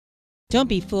Don't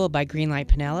be fooled by Greenlight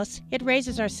Pinellas. It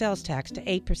raises our sales tax to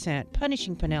 8%,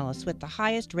 punishing Pinellas with the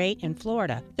highest rate in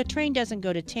Florida. The train doesn't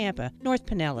go to Tampa, North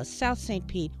Pinellas, South St.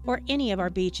 Pete, or any of our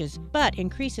beaches, but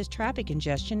increases traffic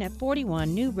congestion at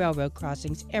 41 new railroad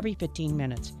crossings every 15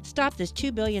 minutes. Stop this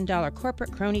 $2 billion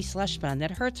corporate crony slush fund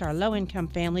that hurts our low-income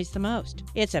families the most.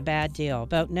 It's a bad deal.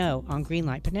 Vote no on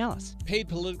Greenlight Pinellas. Paid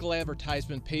political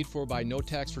advertisement paid for by No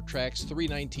Tax for Tracks,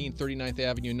 319 39th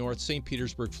Avenue North, St.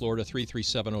 Petersburg, Florida,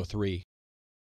 33703.